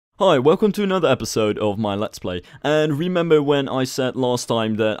Hi, welcome to another episode of my Let's Play, and remember when I said last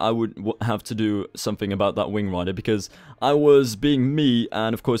time that I would have to do something about that wing rider because I was being me,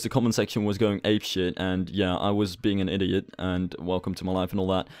 and of course the comment section was going apeshit, and yeah, I was being an idiot, and welcome to my life and all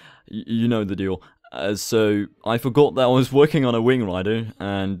that, you know the deal. So I forgot that I was working on a wing rider,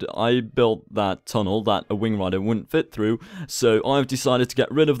 and I built that tunnel that a wing rider wouldn't fit through, so I've decided to get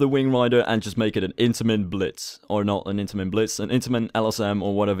rid of the wing rider and just make it an Intamin Blitz, or not an Intamin Blitz, an Intamin LSM,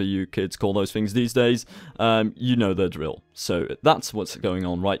 or whatever you kids call those things these days. You know the drill. So that's what's going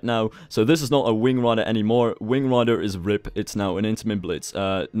on right now. So this is not a wing rider anymore. Wing rider is RIP. It's now an Intamin Blitz,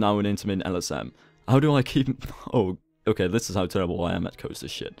 now an Intamin LSM. How do I keep... Oh, okay, this is how terrible I am at coaster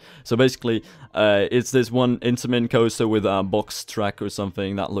shit. So basically, it's this one Intamin coaster with a box track or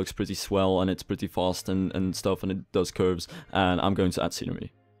something that looks pretty swell, and it's pretty fast and stuff, and it does curves, and I'm going to add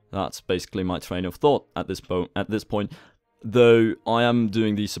scenery. That's basically my train of thought at this point, though I am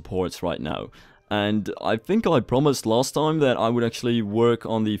doing these supports right now. And I think I promised last time that I would actually work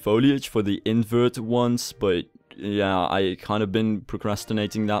on the foliage for the invert ones, but yeah, I kind of been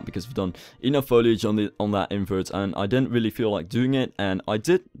procrastinating that because I've done enough foliage on that invert, and I didn't really feel like doing it, and I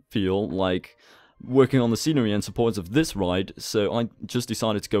did feel like working on the scenery and supports of this ride, so I just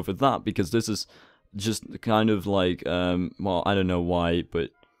decided to go for that because this is just kind of like, well, I don't know why,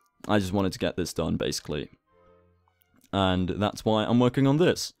 but I just wanted to get this done basically, and that's why I'm working on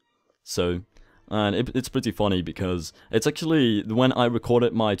this. So... And it's pretty funny because it's actually when I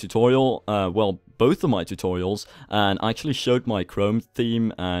recorded my tutorial, well, both of my tutorials, and I actually showed my Chrome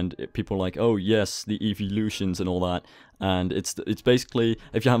theme, and people were like, oh yes, the evolutions and all that. And it's basically,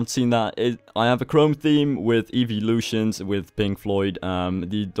 if you haven't seen that, I have a Chrome theme with evolutions with Pink Floyd,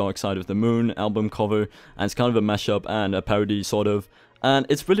 the Dark Side of the Moon album cover, and it's kind of a mashup and a parody sort of. And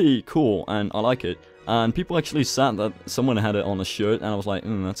it's really cool, and I like it. And people actually said that someone had it on a shirt, and I was like,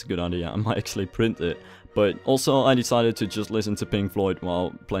 that's a good idea, I might actually print it. But also, I decided to just listen to Pink Floyd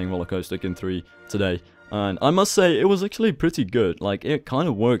while playing Roller Coaster Tycoon 3 today. And I must say, it was actually pretty good. Like, it kind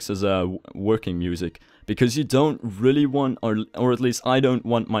of works as a working music, because you don't really want, or at least I don't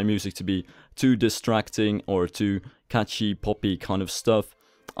want my music to be too distracting or too catchy, poppy kind of stuff.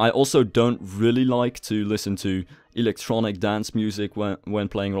 I also don't really like to listen to electronic dance music when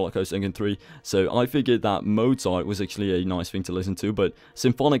playing Roller Coaster Tycoon 3, so I figured that Mozart was actually a nice thing to listen to, but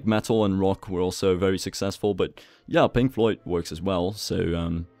symphonic metal and rock were also very successful, but yeah, Pink Floyd works as well,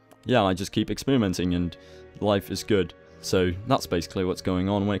 so yeah, I just keep experimenting and life is good. So that's basically what's going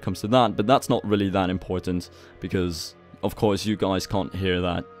on when it comes to that, but that's not really that important because, of course, you guys can't hear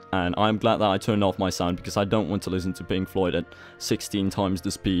that. And I'm glad that I turned off my sound because I don't want to listen to Pink Floyd at 16 times the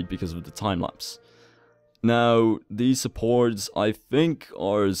speed because of the time-lapse. Now, these supports, I think,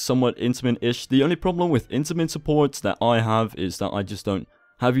 are somewhat Intamin-ish. The only problem with Intamin supports that I have is that I just don't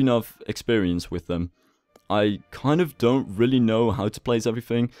have enough experience with them. I kind of don't really know how to place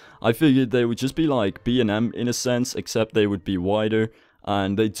everything. I figured they would just be like B&M in a sense, except they would be wider,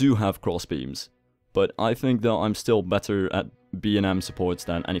 and they do have cross beams. But I think that I'm still better at B&M supports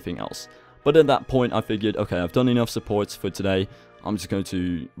than anything else. But at that point I figured, okay, I've done enough supports for today. I'm just going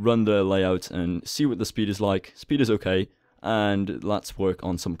to run the layout and see what the speed is like. Speed is okay, and let's work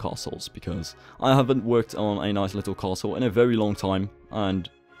on some castles, because I haven't worked on a nice little castle in a very long time, and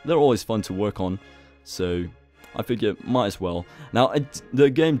they're always fun to work on, so I figure might as well. Now, the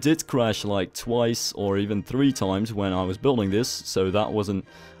game did crash like twice or even 3 times when I was building this, so that wasn't,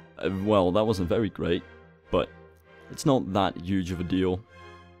 well, that wasn't very great, but it's not that huge of a deal.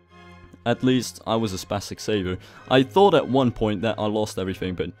 At least I was a spastic saver. I thought at one point that I lost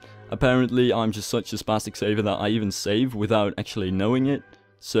everything, but apparently I'm just such a spastic saver that I even save without actually knowing it.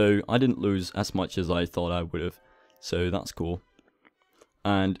 So I didn't lose as much as I thought I would have. So that's cool.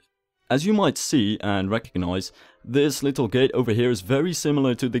 And as you might see and recognize, this little gate over here is very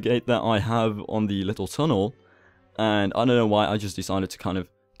similar to the gate that I have on the little tunnel. And I don't know why, I just decided to kind of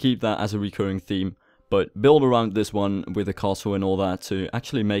keep that as a recurring theme, but build around this one with a castle and all that to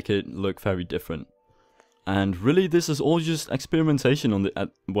actually make it look very different. And really, this is all just experimentation on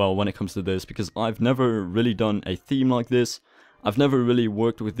well, when it comes to this, because I've never really done a theme like this. I've never really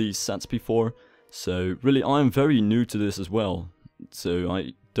worked with these sets before, so really I'm very new to this as well. So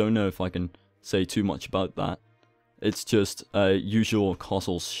I don't know if I can say too much about that. It's just usual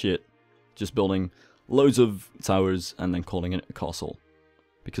castle shit, just building loads of towers and then calling it a castle,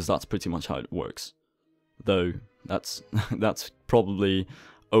 because that's pretty much how it works. Though that's probably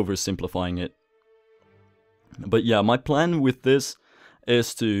oversimplifying it. But yeah, my plan with this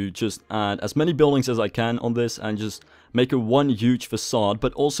is to just add as many buildings as I can on this and just make one huge facade.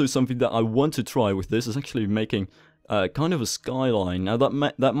 But also something that I want to try with this is actually making kind of a skyline. Now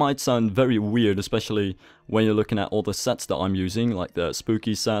that might sound very weird, especially when you're looking at all the sets that I'm using, like the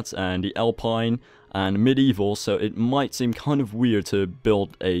spooky set and the alpine and medieval, so it might seem kind of weird to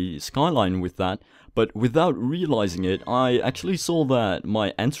build a skyline with that. But without realizing it, I actually saw that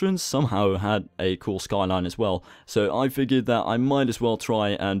my entrance somehow had a cool skyline as well. So I figured that I might as well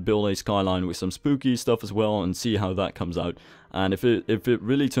try and build a skyline with some spooky stuff as well and see how that comes out. And if it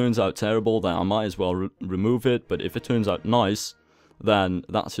really turns out terrible, then I might as well remove it. But if it turns out nice, then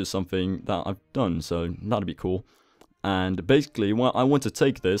that's just something that I've done. So that'd be cool. And basically, what I want to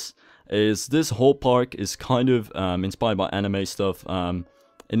take this is this whole park is kind of inspired by anime stuff.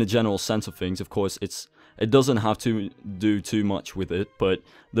 In the general sense of things, of course, it doesn't have to do too much with it, but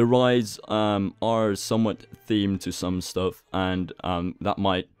the rides are somewhat themed to some stuff, and that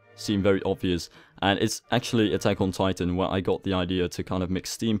might seem very obvious. And it's actually Attack on Titan where I got the idea to kind of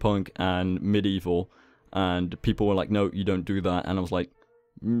mix steampunk and medieval, and people were like, no, you don't do that, and I was like,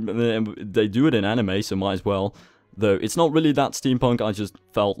 they do it in anime, so might as well. Though it's not really that steampunk, I just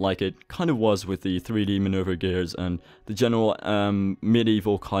felt like it kind of was with the 3D maneuver gears and the general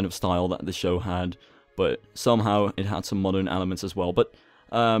medieval kind of style that the show had, but somehow it had some modern elements as well. But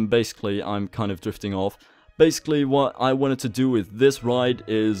basically, I'm kind of drifting off. Basically, what I wanted to do with this ride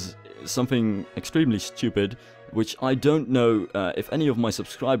is something extremely stupid, which I don't know if any of my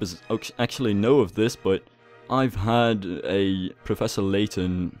subscribers actually know of this, but I've had a Professor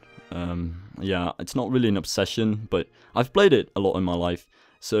Layton. Yeah, it's not really an obsession, but I've played it a lot in my life,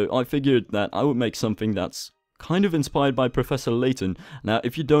 so I figured that I would make something that's kind of inspired by Professor Layton. Now,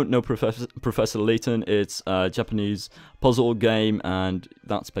 if you don't know Professor Layton, it's a Japanese puzzle game, and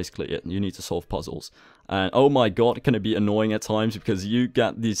that's basically it. You need to solve puzzles. And oh my god, can it be annoying at times, because you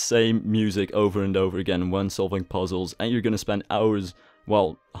get the same music over and over again when solving puzzles, and you're going to spend hours,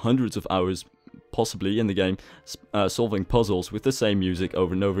 well, hundreds of hours possibly in the game, solving puzzles with the same music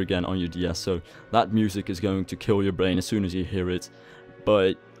over and over again on your DS, so that music is going to kill your brain as soon as you hear it.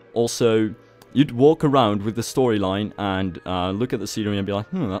 But also, you'd walk around with the storyline and look at the scenery and be like,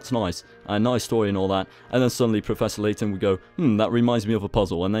 that's nice, a nice story and all that, and then suddenly Professor Layton would go, that reminds me of a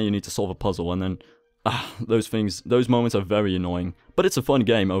puzzle, and then you need to solve a puzzle, and then, those moments are very annoying. But it's a fun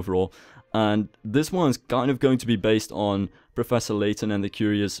game overall. And this one's kind of going to be based on Professor Layton and the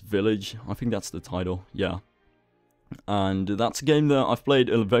Curious Village. I think that's the title, yeah. And that's a game that I've played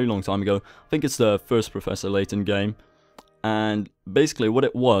a very long time ago. I think it's the first Professor Layton game. And basically what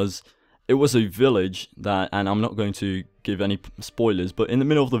it was a village that, and I'm not going to give any spoilers, but in the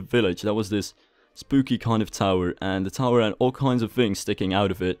middle of the village there was this spooky kind of tower, and the tower had all kinds of things sticking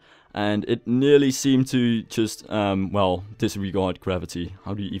out of it. And it nearly seemed to just, well, disregard gravity.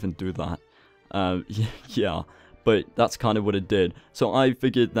 How do you even do that? Yeah, but that's kind of what it did. So I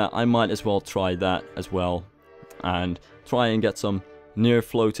figured that I might as well try that as well, and try and get some near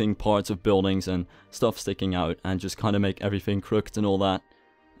floating parts of buildings and stuff sticking out, and just kind of make everything crooked and all that.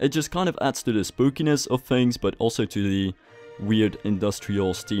 It just kind of adds to the spookiness of things, but also to the weird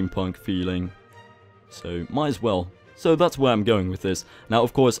industrial steampunk feeling. So might as well. So that's where I'm going with this. Now,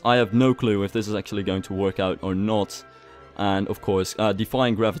 of course, I have no clue if this is actually going to work out or not. And of course,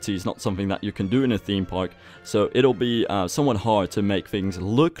 defying gravity is not something that you can do in a theme park. So it'll be somewhat hard to make things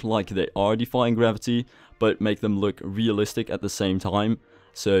look like they are defying gravity, but make them look realistic at the same time.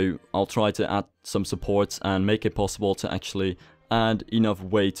 So I'll try to add some supports and make it possible to actually add enough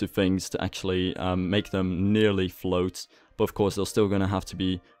weight to things to actually make them nearly float. But of course, they're still going to have to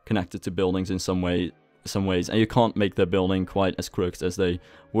be connected to buildings in some ways, and you can't make their building quite as crooked as they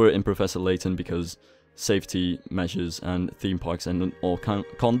were in Professor Layton, because safety measures and theme parks and all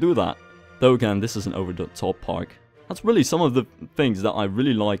can't do that. Though again, this is an over-the-top park. That's really some of the things that I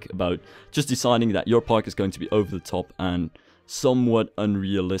really like about just deciding that your park is going to be over the top and somewhat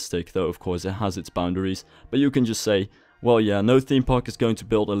unrealistic, though of course it has its boundaries. But you can just say, well, yeah, no theme park is going to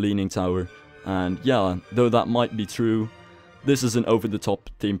build a leaning tower, and yeah, though that might be true, this is an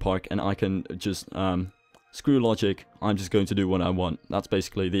over-the-top theme park, and I can just, screw logic, I'm just going to do what I want. That's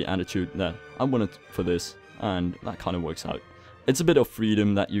basically the attitude that I wanted for this, and that kind of works out. It's a bit of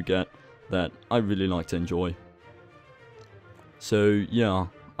freedom that you get that I really like to enjoy. So, yeah,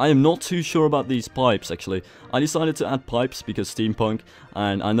 I am not too sure about these pipes, actually. I decided to add pipes because steampunk,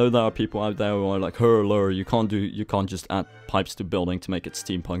 and I know there are people out there who are like, you can't just add pipes to building to make it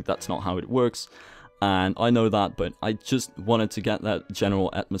steampunk. That's not how it works. And I know that, but I just wanted to get that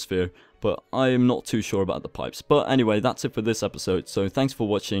general atmosphere, but I am not too sure about the pipes. But anyway, that's it for this episode, so thanks for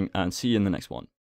watching, and see you in the next one.